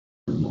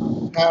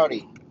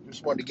Howdy.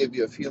 Just wanted to give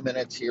you a few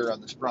minutes here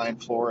on this Brian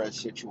Flores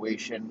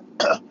situation.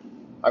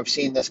 I've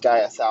seen this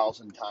guy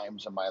 1,000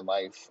 times in my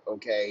life,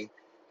 okay?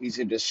 He's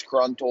a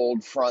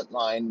disgruntled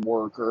frontline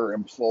worker,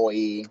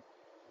 employee.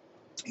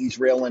 He's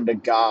real into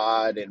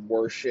God and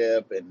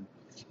worship and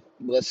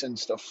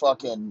listens to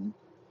fucking,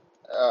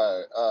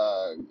 uh,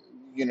 uh,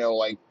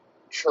 like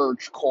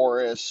church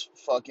chorus,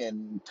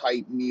 fucking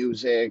type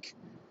music,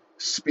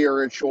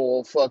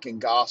 spiritual fucking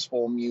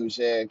gospel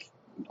music.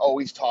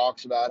 Always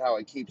talks about how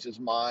it keeps his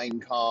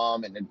mind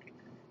calm, and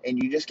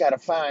you just got to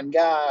find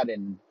God,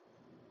 and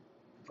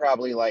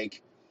probably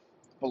like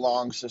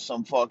belongs to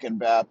some fucking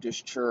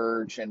Baptist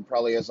church, and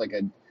probably has like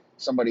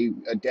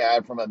a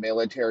dad from a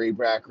military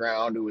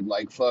background who would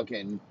like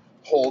fucking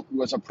hold,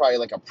 was probably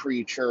like a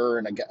preacher,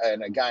 and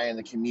a guy in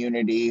the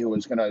community who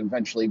was going to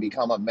eventually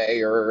become a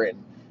mayor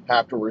and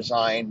have to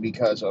resign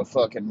because of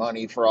fucking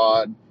money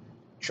fraud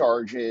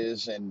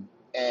charges, and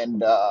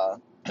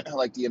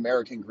like the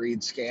American greed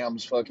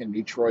scams fucking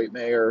Detroit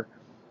mayor.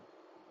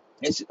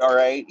 It's all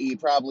right.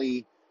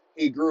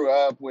 He grew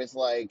up with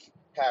like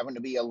having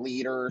to be a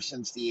leader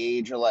since the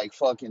age of like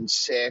fucking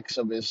 6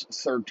 of his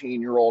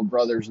 13-year-old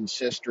brothers and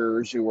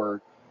sisters who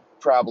were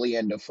probably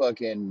into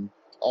fucking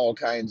all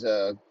kinds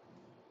of,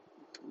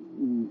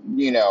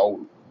 you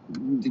know,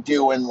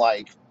 doing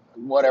like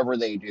whatever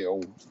they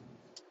do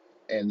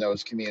in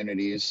those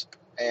communities.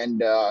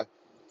 And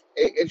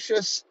it's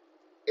just,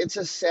 it's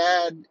a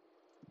sad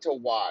to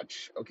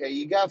watch. Okay,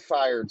 you got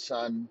fired,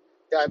 son.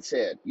 That's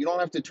it. You don't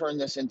have to turn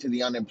this into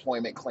the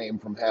unemployment claim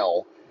from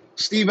hell.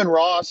 Stephen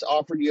Ross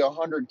offered you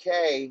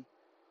 100K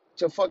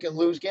to fucking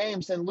lose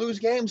games, then lose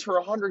games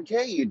for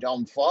 100K, you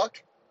dumb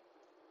fuck.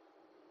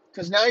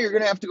 Because now you're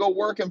going to have to go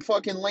work in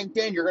fucking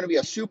LinkedIn. You're going to be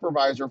a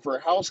supervisor for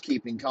a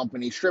housekeeping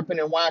company, stripping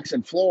and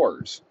waxing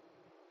floors.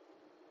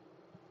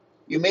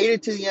 You made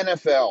it to the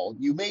NFL.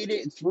 You made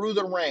it through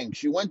the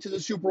ranks. You went to the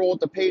Super Bowl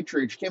with the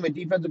Patriots. You became a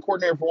defensive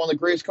coordinator for one of the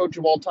greatest coaches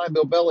of all time,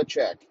 Bill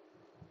Belichick.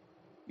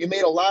 You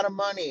made a lot of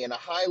money in a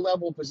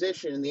high-level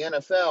position in the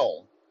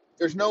NFL.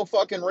 There's no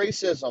fucking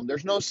racism.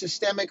 There's no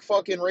systemic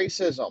fucking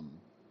racism.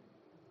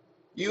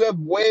 You have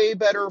way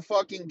better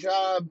fucking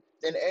job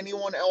than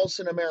anyone else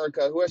in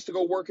America who has to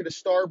go work at a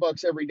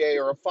Starbucks every day,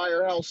 or a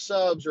Firehouse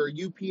Subs, or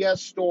a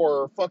UPS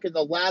store, or fucking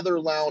the Lather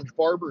Lounge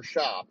barber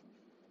shop.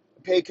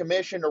 Pay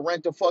commission to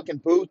rent a fucking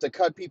booth to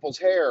cut people's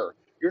hair.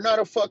 You're not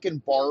a fucking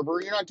barber.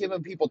 You're not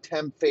giving people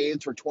temp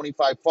fades for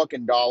 25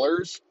 fucking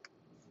dollars.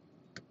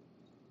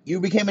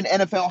 You became an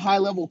NFL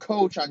high-level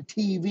coach on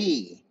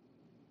TV,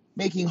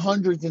 making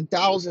hundreds and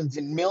thousands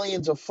and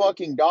millions of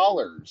fucking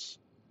dollars.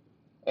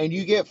 And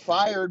you get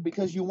fired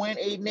because you went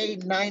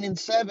 8-8,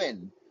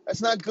 9-7.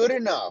 That's not good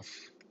enough.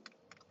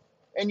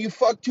 And you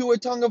fucked Tua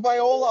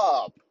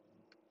Tagovailoa up.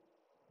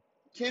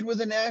 Kid with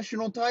a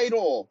national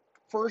title.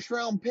 First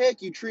round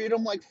pick. You treated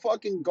him like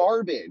fucking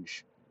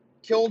garbage.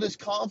 Killed his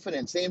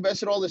confidence. They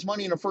invested all this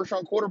money in a first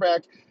round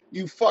quarterback.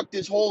 You fucked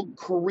his whole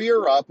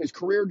career up, his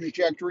career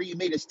trajectory. You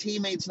made his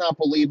teammates not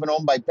believe in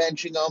him by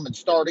benching him and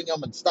starting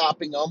him and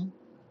stopping him.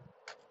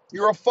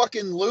 You're a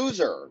fucking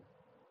loser.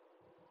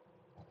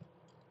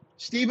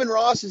 Stephen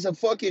Ross is a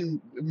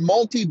fucking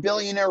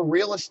multi-billionaire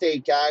real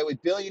estate guy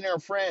with billionaire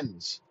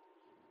friends.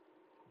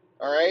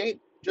 All right?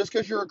 Just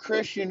because you're a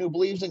Christian who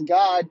believes in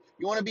God,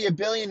 you want to be a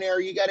billionaire,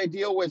 you got to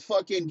deal with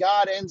fucking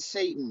God and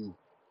Satan.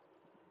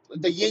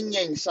 The yin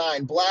yang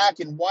sign,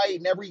 black and white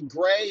and every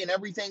gray and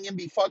everything in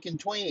fucking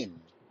tween.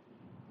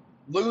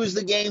 Lose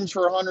the games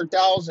for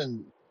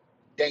 100,000,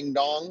 ding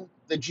dong.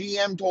 The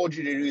GM told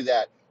you to do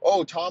that.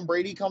 Oh, Tom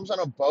Brady comes on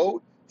a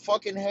boat?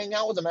 Fucking hang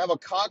out with him, have a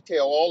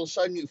cocktail. All of a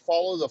sudden you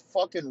follow the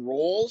fucking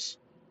rules?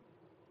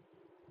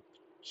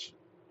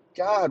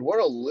 God, what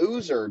a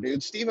loser,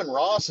 dude. Stephen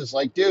Ross is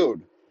like,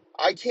 dude,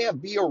 I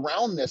can't be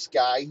around this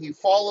guy. He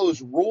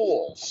follows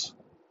rules.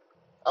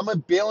 I'm a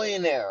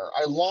billionaire.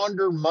 I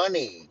launder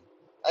money.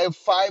 I have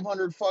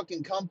 500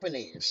 fucking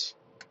companies.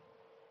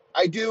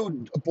 I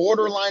do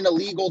borderline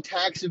illegal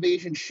tax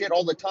evasion shit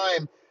all the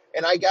time.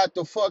 And I got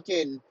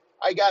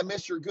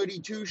Mr. Goody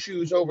Two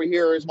Shoes over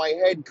here as my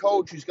head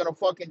coach who's going to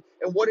fucking,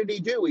 and what did he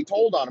do? He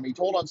told on him. He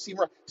told on Stephen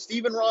Ross.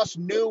 Stephen Ross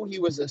knew he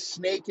was a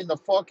snake in the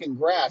fucking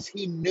grass.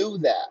 He knew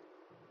that.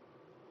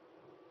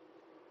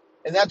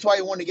 And that's why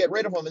he wanted to get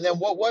rid of him. And then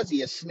what was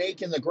he? A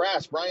snake in the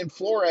grass. Brian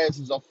Flores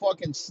is a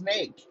fucking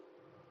snake.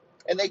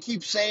 And they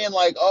keep saying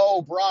like,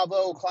 oh,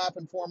 bravo,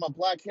 clapping for him on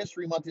Black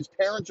History Month. His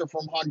parents are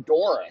from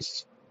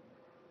Honduras.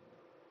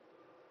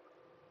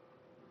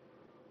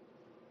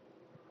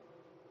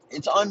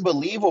 It's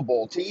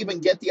unbelievable. To even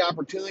get the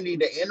opportunity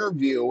to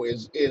interview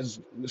is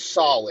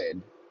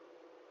solid.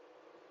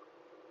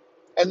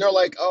 And they're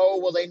like, oh,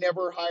 well, they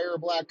never hire a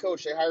black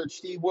coach. They hired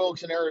Steve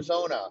Wilkes in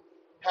Arizona.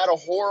 Had a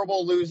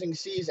horrible losing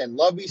season.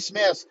 Lovie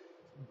Smith,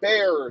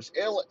 Bears,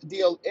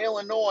 the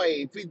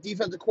Illinois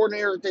defensive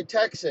coordinator at the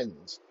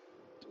Texans.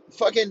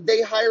 Fucking,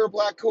 they hire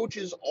black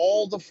coaches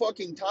all the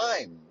fucking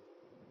time.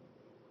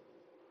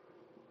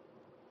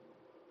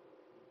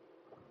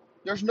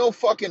 There's no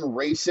fucking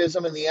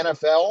racism in the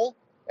NFL.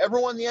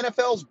 Everyone in the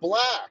NFL is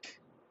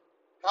black.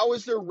 How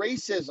is there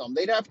racism?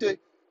 They'd have to.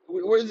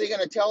 What are they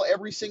going to tell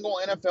every single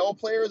NFL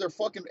player?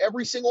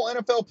 Every single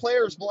NFL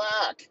player is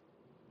black.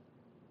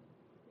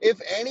 If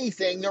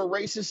anything, they're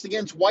racist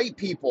against white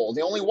people.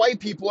 The only white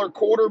people are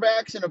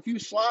quarterbacks and a few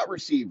slot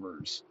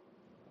receivers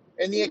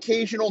and the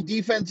occasional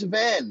defensive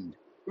end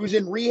who's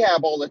in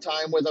rehab all the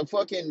time with a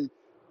fucking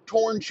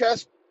torn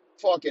chest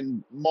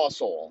fucking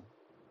muscle.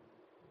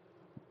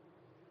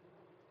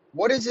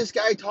 What is this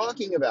guy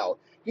talking about?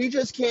 He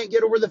just can't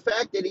get over the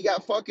fact that he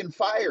got fucking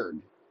fired.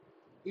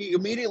 He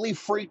immediately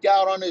freaked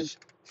out on his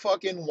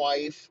fucking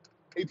wife.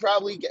 He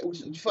probably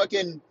was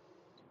fucking,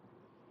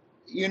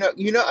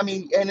 I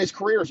mean, and his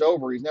career's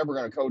over. He's never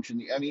going to coach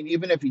I mean,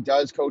 even if he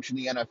does coach in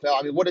the NFL,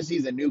 I mean, what is he,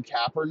 the new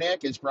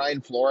Kaepernick? Is Brian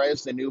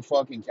Flores the new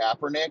fucking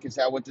Kaepernick? Is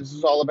that what this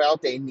is all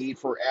about? They need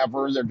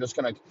forever.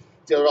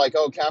 They're like,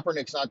 oh,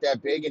 Kaepernick's not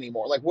that big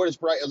anymore. Like, what is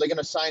Brian, are they going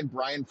to sign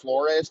Brian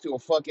Flores to a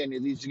fucking,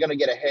 he's going to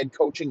get a head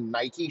coaching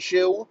Nike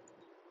shoe?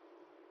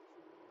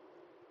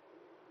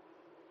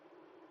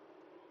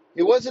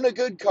 He wasn't a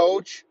good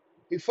coach.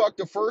 He fucked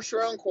a first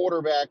round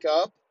quarterback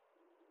up,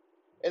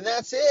 and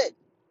that's it.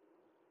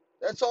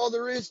 That's all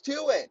there is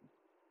to it.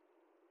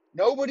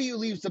 Nobody who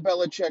leaves the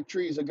Belichick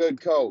tree is a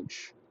good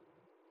coach.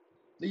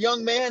 The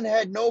young man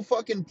had no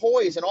fucking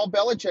poise, and all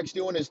Belichick's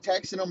doing is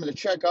texting him to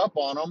check up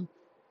on him.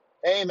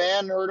 Hey,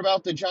 man, heard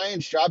about the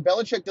Giants job.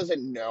 Belichick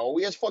doesn't know.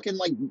 He has fucking,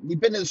 like, he's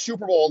been to the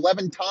Super Bowl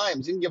 11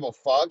 times. He didn't give a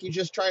fuck. He's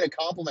just trying to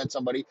compliment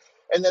somebody.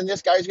 And then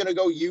this guy's going to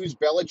go use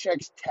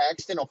Belichick's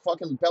text in a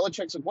fucking,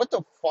 Belichick's like, what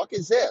the fuck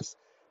is this?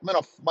 I'm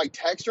going to, my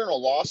texter in a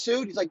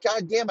lawsuit? He's like,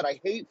 God damn it,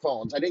 I hate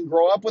phones. I didn't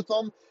grow up with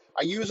them.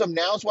 I use them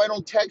now. It's why I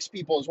don't text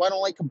people. It's why I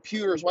don't like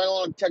computers. Why I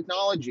don't like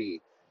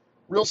technology.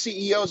 Real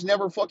CEOs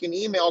never fucking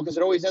email because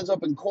it always ends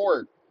up in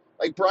court.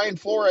 Like Brian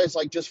Flores,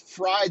 like, just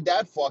fried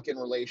that fucking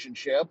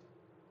relationship.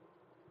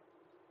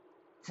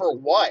 For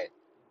what?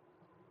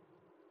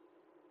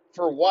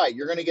 For what?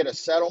 You're going to get a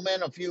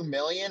settlement, a few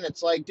million?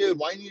 It's like, dude,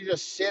 why don't you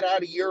just sit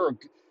out a year or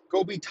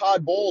go be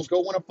Todd Bowles, go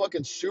win a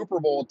fucking Super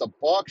Bowl with the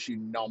Bucks, you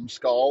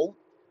numbskull?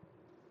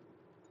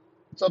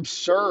 It's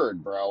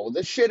absurd, bro.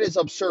 This shit is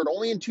absurd.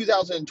 Only in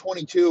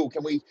 2022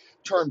 can we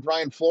turn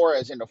Brian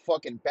Flores into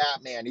fucking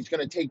Batman. He's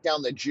going to take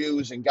down the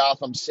Jews in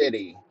Gotham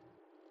City.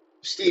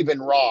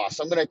 Stephen Ross.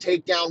 I'm going to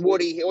take down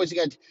Woody. What is he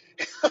going to...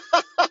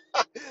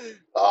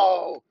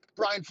 Oh,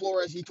 Brian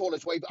Flores, he told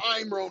his wife,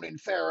 I'm Ronan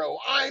Farrow.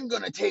 I'm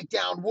going to take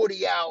down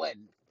Woody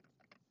Allen.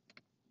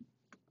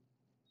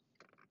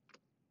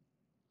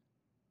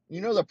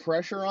 You know the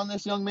pressure on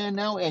this young man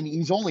now? And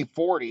he's only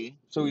 40,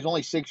 so he's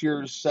only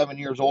 7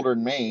 years older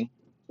than me.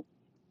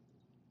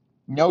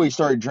 You know, he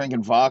started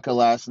drinking vodka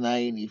last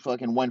night, and he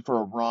fucking went for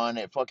a run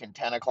at fucking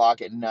 10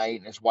 o'clock at night,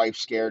 and his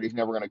wife's scared he's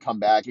never going to come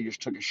back. He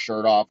just took his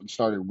shirt off and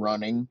started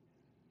running.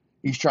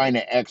 He's trying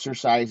to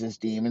exorcise his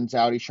demons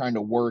out. He's trying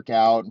to work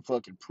out and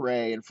fucking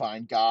pray and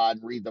find God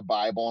and read the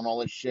Bible and all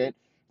this shit.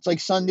 It's like,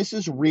 son, this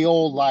is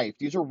real life.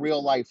 These are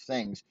real life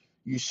things.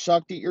 You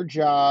sucked at your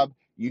job.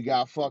 You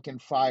got fucking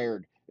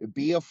fired.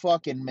 Be a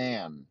fucking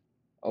man,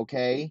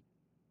 okay?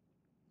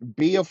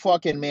 Be a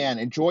fucking man.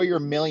 Enjoy your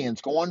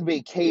millions. Go on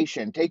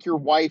vacation. Take your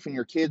wife and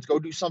your kids. Go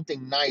do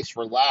something nice.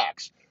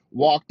 Relax.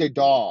 Walk the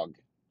dog.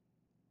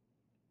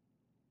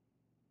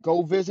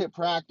 Go visit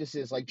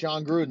practices like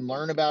John Gruden.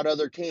 Learn about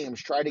other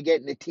teams. Try to get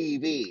into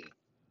TV.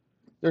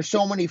 There's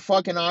so many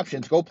fucking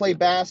options. Go play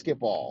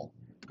basketball.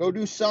 Go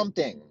do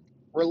something.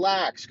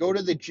 Relax. Go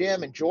to the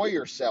gym. Enjoy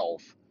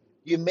yourself.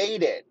 You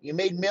made it. You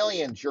made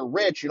millions. You're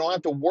rich. You don't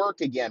have to work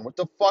again. What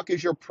the fuck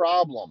is your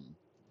problem?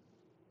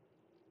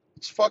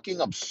 It's fucking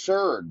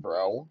absurd,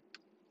 bro.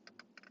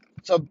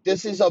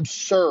 This is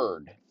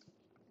absurd.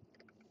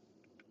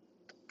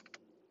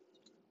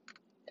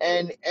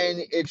 And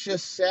it's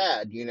just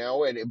sad,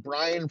 and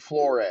Brian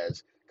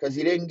Flores, because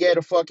he didn't get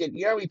a fucking,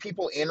 how many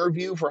people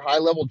interview for high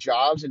level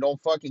jobs and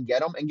don't fucking get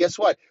them? And guess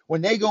what?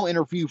 When they go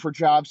interview for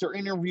jobs, they're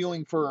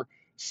interviewing for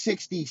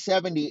 60,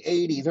 70,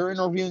 80. They're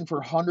interviewing for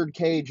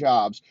 100K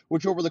jobs,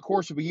 which over the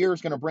course of a year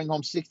is going to bring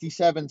home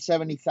 67,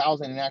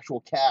 70,000 in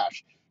actual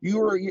cash.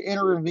 You're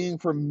interviewing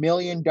for $1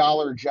 million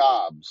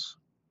jobs.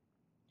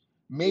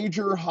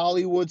 Major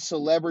Hollywood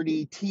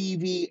celebrity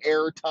TV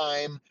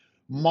airtime,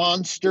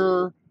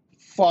 monster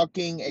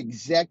fucking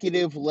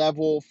executive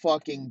level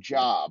fucking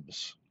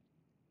jobs.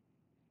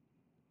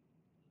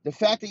 The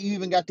fact that you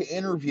even got to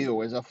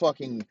interview is a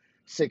fucking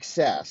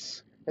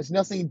success. It has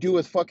nothing to do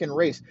with fucking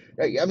race.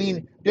 I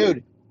mean,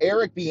 dude,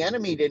 Eric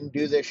Bieniemy didn't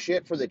do this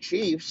shit for the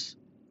Chiefs.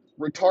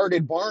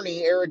 Retarded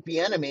Barney, Eric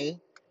Bieniemy,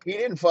 he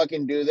didn't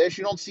fucking do this.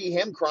 You don't see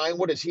him crying.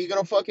 What, is he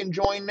gonna fucking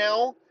join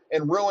now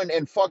and ruin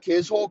and fuck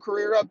his whole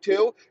career up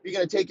too? You're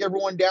gonna take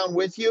everyone down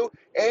with you?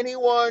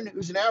 Anyone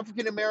who's an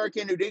African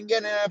American who didn't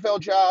get an NFL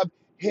job,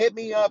 hit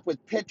me up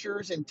with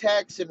pictures and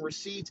texts and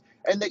receipts.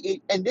 And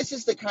this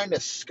is the kind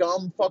of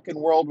scum fucking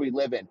world we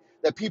live in.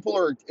 That people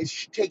are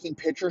taking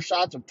picture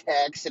shots of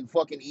texts and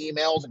fucking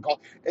emails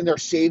and they're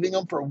saving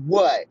them for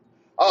what?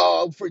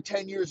 Oh, for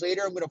 10 years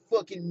later, I'm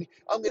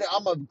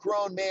a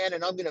grown man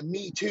and I'm gonna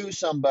Me Too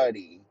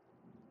somebody.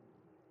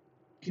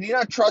 Can you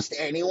not trust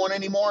anyone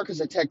anymore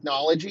because of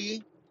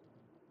technology?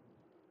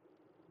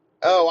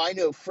 Oh, I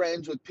know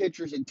friends with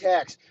pictures and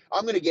text.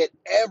 I'm going to get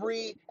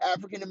every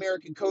African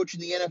American coach in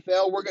the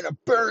NFL. We're going to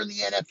burn the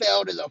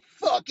NFL to the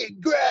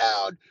fucking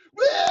ground.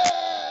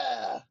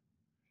 Blah!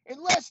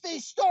 Unless they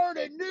start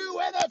a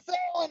new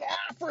NFL in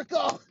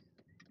Africa.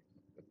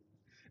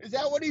 Is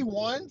that what he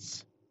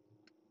wants?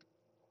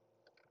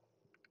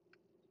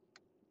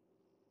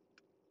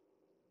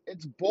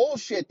 It's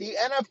bullshit. The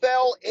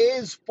NFL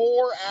is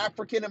for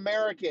African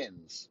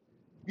Americans.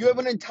 You have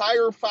an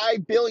entire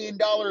 $5 billion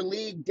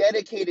league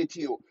dedicated to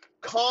you,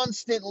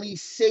 constantly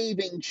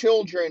saving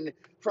children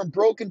from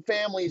broken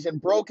families and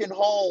broken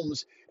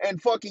homes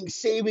and fucking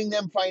saving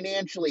them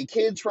financially.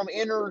 Kids from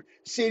inner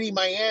city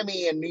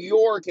Miami and New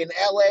York and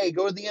LA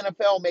go to the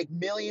NFL, make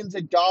millions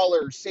of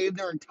dollars, save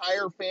their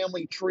entire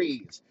family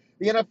trees.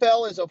 The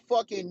NFL is a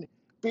fucking,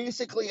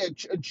 basically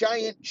a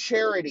giant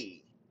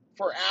charity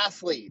for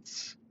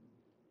athletes,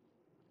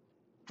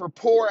 for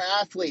poor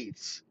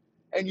athletes.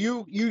 And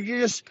you're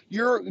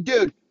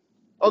dude,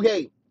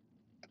 okay,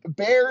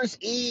 bears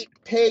eat,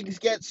 pigs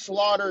get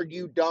slaughtered,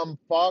 you dumb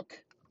fuck.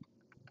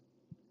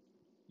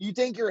 You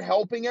think you're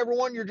helping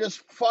everyone? You're just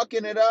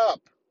fucking it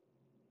up.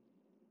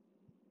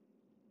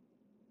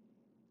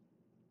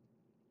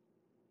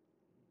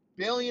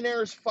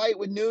 Billionaires fight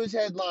with news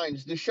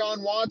headlines.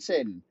 Deshaun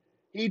Watson,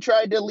 he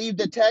tried to leave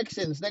the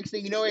Texans. Next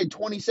thing you know, he had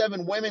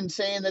 27 women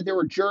saying that they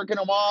were jerking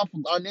him off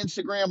on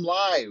Instagram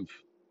Live.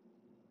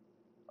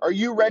 Are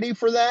you ready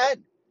for that?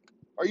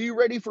 Are you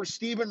ready for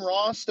Stephen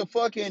Ross to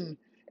fucking,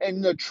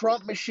 and the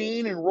Trump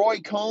machine and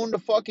Roy Cohn to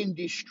fucking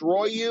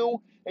destroy you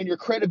and your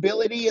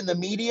credibility in the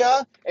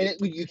media? And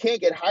you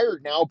can't get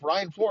hired now.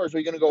 Brian Flores, are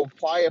you going to go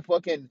fly a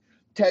fucking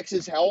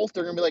Texas Health?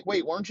 They're going to be like,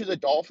 wait, weren't you the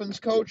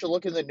Dolphins coach? You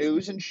look in the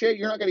news and shit.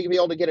 You're not going to be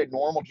able to get a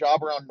normal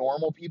job around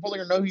normal people.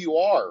 They're going to know who you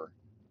are.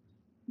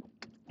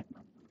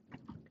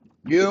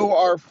 You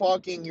are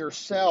fucking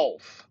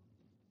yourself.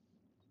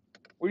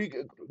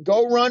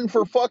 Go run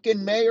for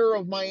fucking mayor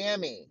of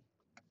Miami.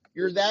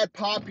 You're that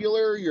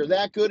popular, you're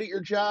that good at your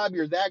job,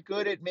 you're that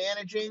good at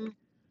managing,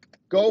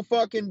 go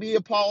fucking be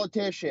a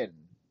politician.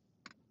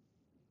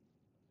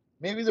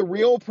 Maybe the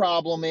real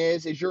problem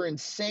is you're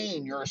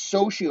insane, you're a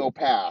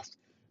sociopath.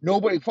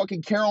 Nobody,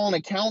 fucking Carol in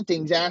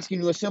accounting's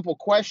asking you a simple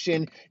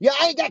question. Yeah,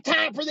 I ain't got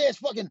time for this.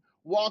 Fucking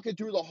walking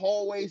through the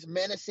hallways,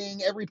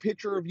 menacing. Every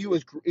picture of you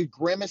is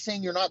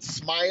grimacing. You're not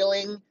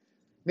smiling.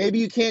 Maybe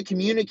you can't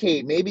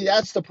communicate. Maybe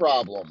that's the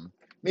problem.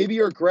 Maybe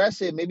you're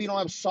aggressive. Maybe you don't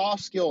have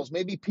soft skills.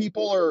 Maybe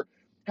people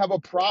have a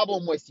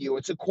problem with you.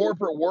 It's a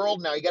corporate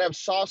world now. You got to have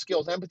soft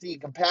skills, empathy,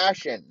 and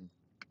compassion,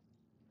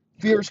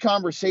 fierce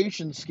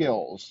conversation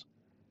skills.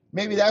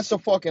 Maybe that's the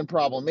fucking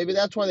problem. Maybe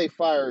that's why they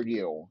fired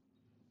you.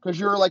 Because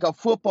you're like a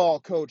football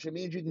coach. It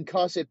means you can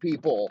cuss at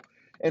people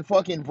and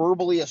fucking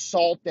verbally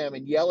assault them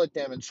and yell at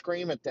them and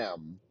scream at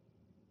them.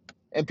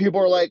 And people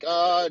are like,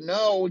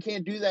 no, we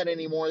can't do that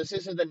anymore. This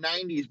isn't the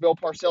 90s. Bill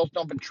Parcells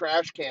dumping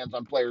trash cans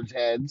on players'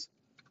 heads.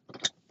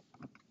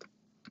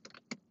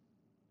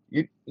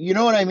 You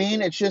know what I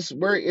mean? It's just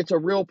it's a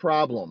real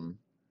problem.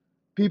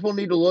 People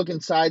need to look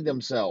inside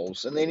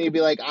themselves and they need to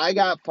be like, I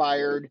got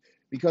fired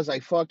because I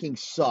fucking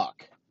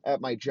suck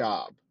at my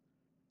job.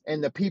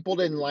 And the people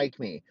didn't like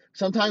me.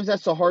 Sometimes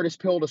that's the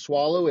hardest pill to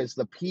swallow, is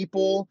the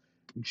people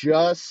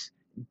just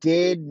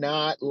did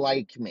not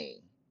like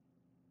me.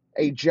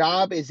 A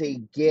job is a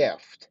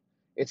gift.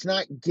 It's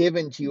not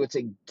given to you, it's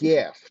a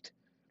gift.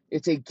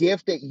 It's a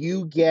gift that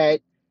you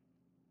get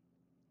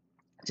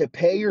to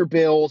pay your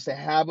bills, to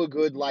have a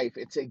good life.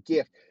 It's a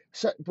gift.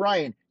 So,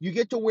 Brian, you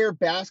get to wear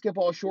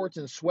basketball shorts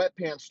and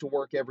sweatpants to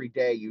work every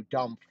day, you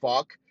dumb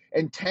fuck,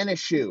 and tennis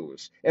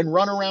shoes, and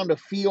run around a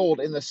field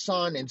in the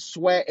sun and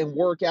sweat and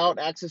work out,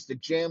 access to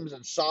gyms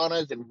and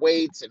saunas and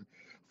weights and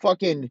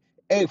fucking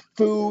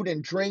food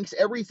and drinks.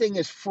 Everything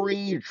is free.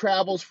 Your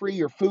travel's free.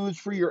 Your food's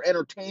free. Your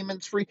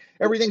entertainment's free.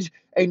 Everything's,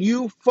 and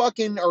you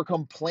fucking are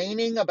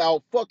complaining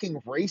about fucking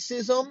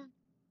racism?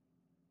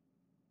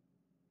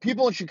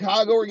 People in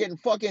Chicago are getting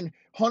fucking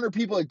 100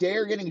 people a day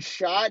are getting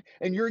shot,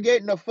 and you're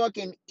getting to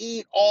fucking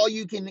eat all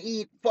you can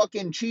eat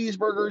fucking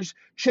cheeseburgers,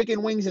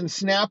 chicken wings, and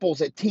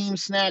Snapples at Team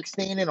Snack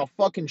staying in a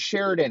fucking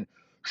Sheridan.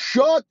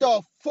 Shut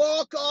the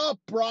fuck up,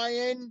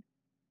 Brian.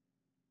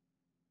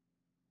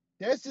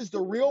 This is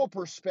the real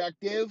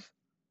perspective,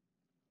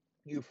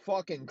 you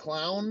fucking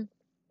clown.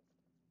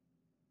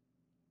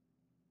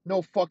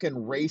 No fucking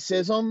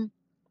racism.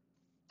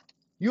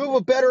 You have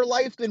a better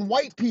life than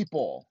white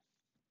people.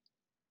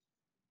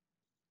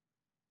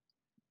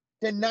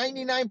 Then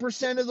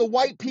 99% of the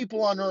white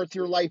people on earth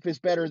your life is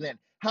better than.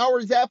 How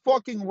is that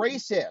fucking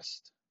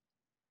racist?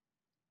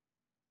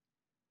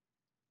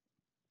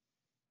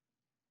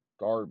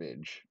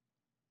 Garbage.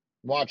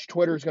 Watch,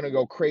 Twitter's gonna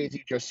go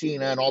crazy.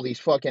 Josina and all these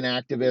fucking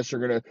activists are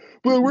gonna,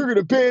 well, we're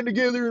gonna band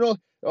together and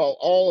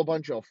all a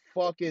bunch of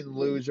fucking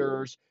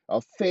losers.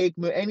 A fake.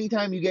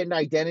 Anytime you get into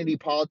identity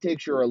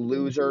politics, you're a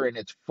loser, and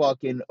it's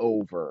fucking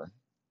over.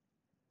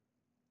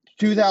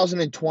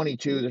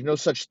 2022. There's no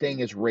such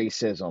thing as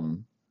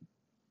racism.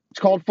 It's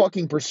called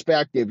fucking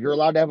perspective. You're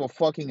allowed to have a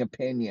fucking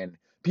opinion.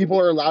 People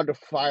are allowed to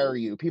fire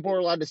you. People are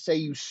allowed to say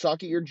you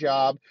suck at your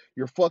job.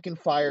 You're fucking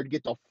fired.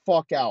 Get the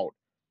fuck out.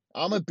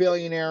 I'm a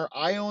billionaire.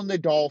 I own the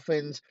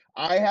Dolphins.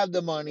 I have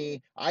the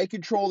money. I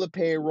control the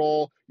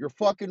payroll. You're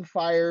fucking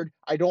fired.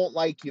 I don't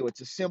like you.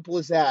 It's as simple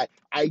as that.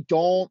 I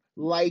don't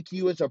like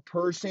you as a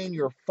person.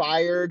 You're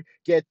fired.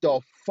 Get the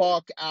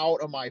fuck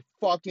out of my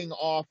fucking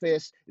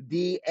office.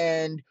 The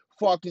end.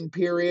 Fucking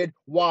period.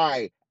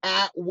 Why?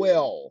 At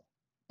will.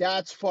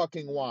 That's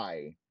fucking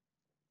why.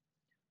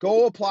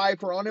 Go apply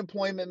for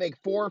unemployment,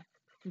 make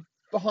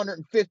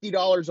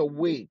 $450 a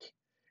week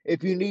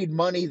if you need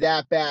money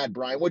that bad,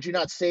 Brian. Would you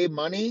not save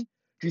money?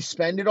 Did you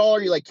spend it all?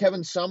 Are you like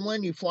Kevin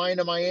Sumlin? You flying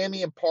to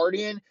Miami and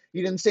partying?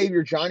 You didn't save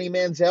your Johnny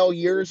Manziel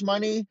years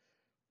money?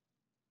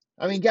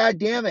 I mean, god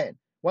damn it.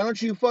 Why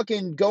don't you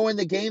fucking go in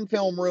the game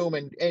film room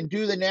and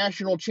do the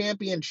national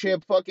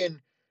championship fucking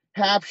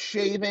half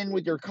shaven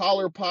with your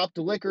collar popped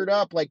liquored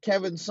up like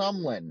Kevin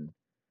Sumlin?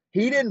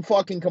 He didn't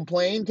fucking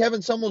complain.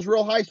 Kevin Sumlin's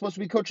real high, supposed to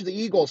be coach of the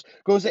Eagles.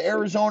 Goes to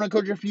Arizona,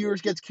 coach a few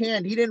years, gets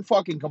canned. He didn't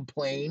fucking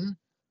complain.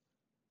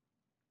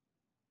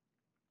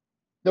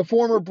 The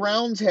former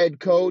Browns head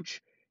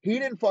coach, he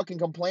didn't fucking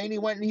complain. He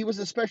went and he was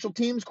a special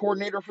teams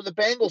coordinator for the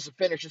Bengals to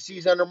finish the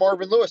season under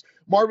Marvin Lewis.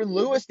 Marvin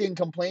Lewis didn't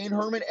complain.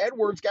 Herman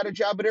Edwards got a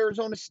job at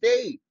Arizona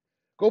State.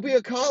 Go be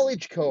a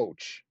college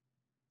coach.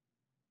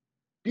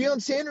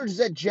 Deion Sanders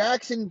is at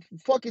Jackson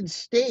fucking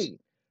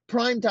State.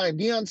 Primetime,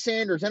 Deion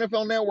Sanders,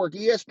 NFL Network,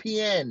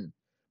 ESPN.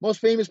 Most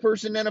famous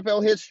person in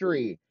NFL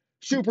history.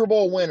 Super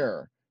Bowl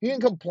winner. He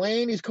didn't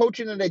complain. He's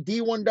coaching at a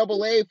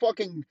D1AA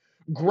fucking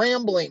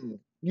Grambling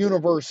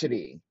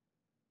University.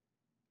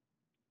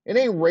 It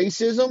ain't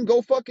racism.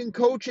 Go fucking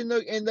coach in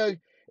the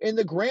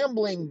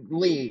Grambling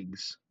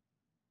leagues.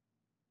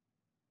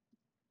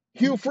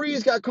 Hugh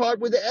Freeze got caught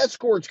with the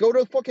escorts. Go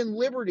to fucking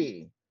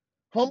Liberty.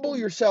 Humble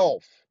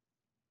yourself.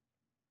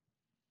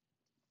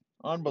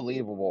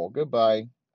 Unbelievable. Goodbye.